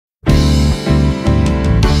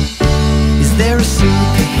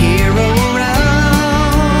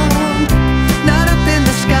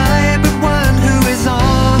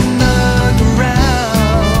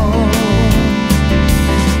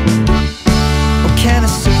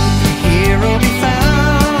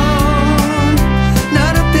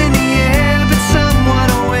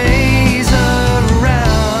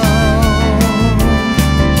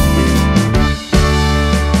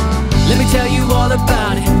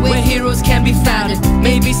heroes can be found. It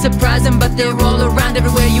may be surprising, but they're all around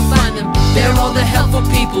everywhere you find them. They're all the helpful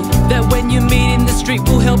people that when you meet in the street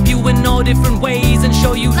will help you in all different ways and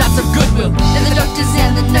show you lots of goodwill. They're the doctors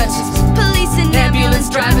and the nurses, police and ambulance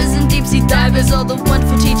drivers, and deep sea divers, all the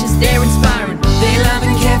wonderful teachers. They're inspiring. They love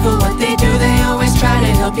and care for what they do. They always try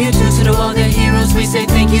to help you too. So to all the heroes we say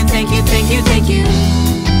thank you, thank you, thank you, thank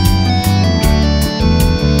you.